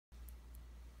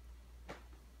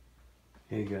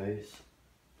Hey guys,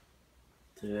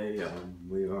 today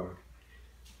we are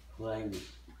playing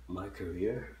my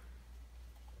career.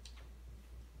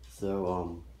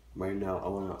 So right now I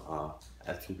wanna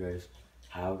ask you guys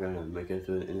how I'm gonna make it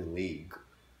to in the league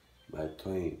by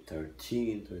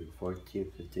 2013,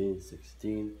 2014, 15,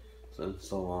 16, and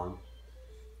so on.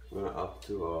 We're up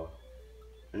to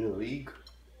in the league.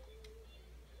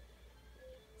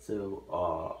 So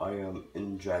I am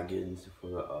in Dragons for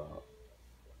the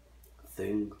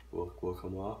thing will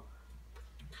come up,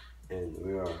 and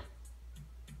we are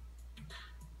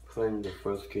playing the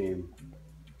first game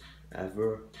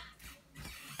ever.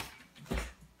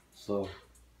 So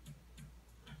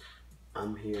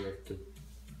I'm here to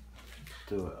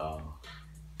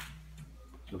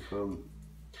film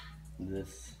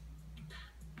this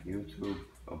YouTube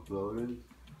uploading.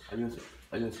 I just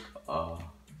I just uh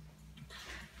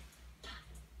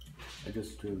I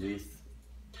just released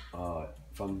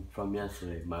from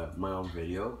yesterday my own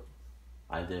video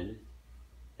I did,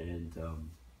 and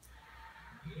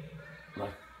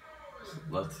let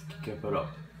let's keep it up.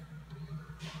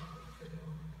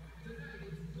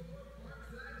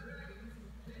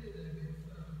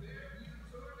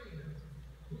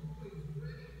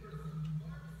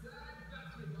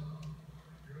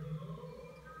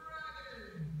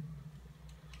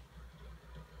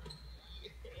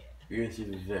 You're gonna see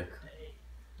the Vic.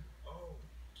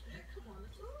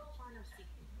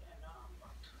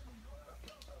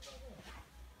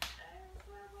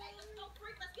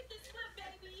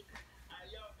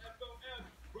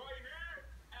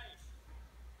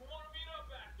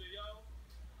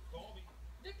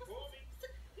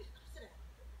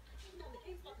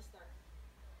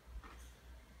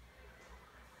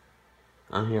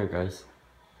 I'm here, guys.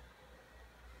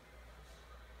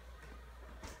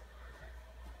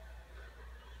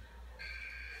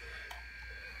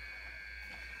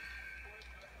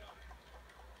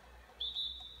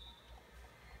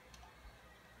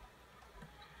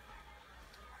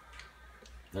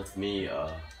 That's me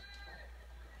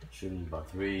shooting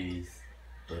about threes,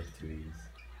 big threes.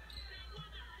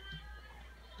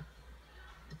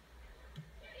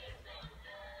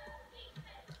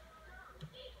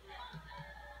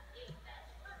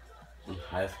 In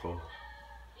high school.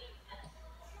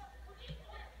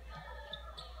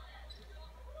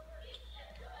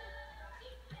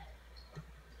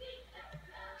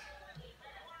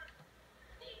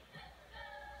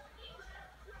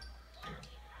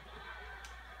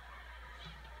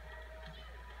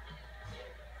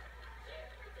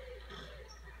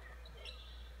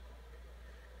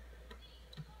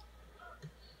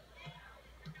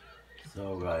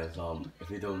 So guys, if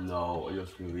you don't know, I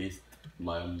just released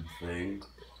my own thing.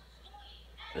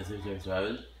 This is your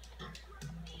 7. It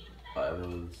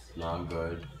was not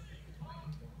good.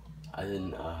 I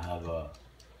didn't have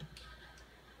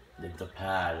the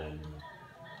pad and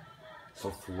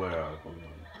software.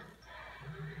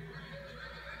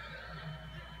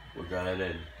 We got it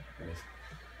in.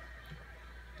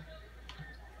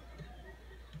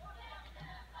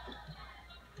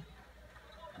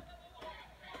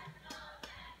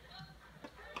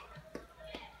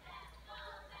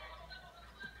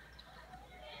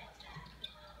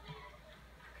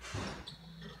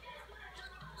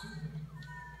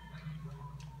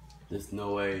 There's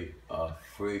no way a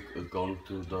freak is going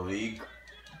to the league.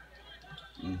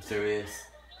 I'm serious.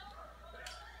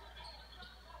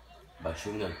 By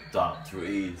shooting a dot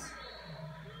threes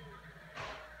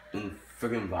and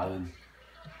freaking violent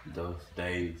those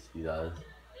days he does.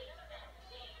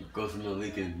 He goes in the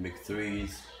league and make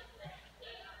threes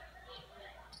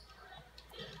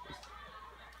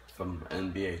from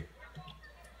NBA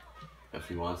if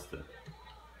he wants to.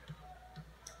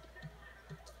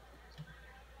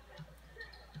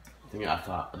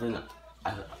 I think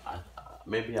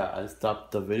maybe I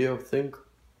stopped the video thing.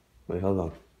 Wait, hold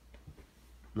on.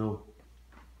 No,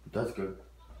 that's good.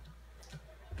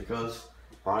 Because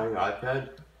my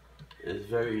iPad is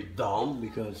very dumb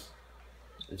because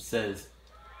it says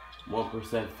 1%,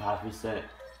 5%.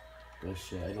 But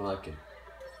shit, I don't like it.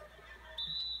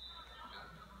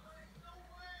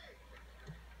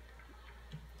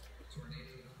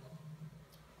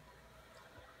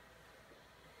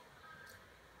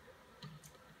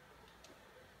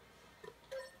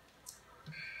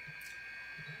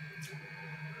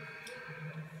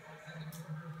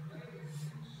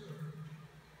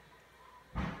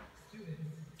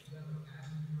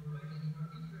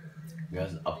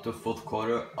 Guys, up to 4th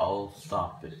quarter, I'll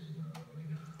stop it.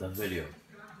 The video.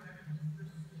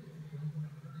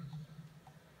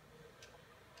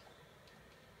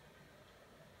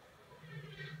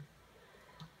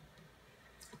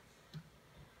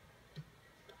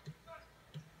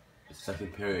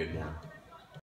 second period now.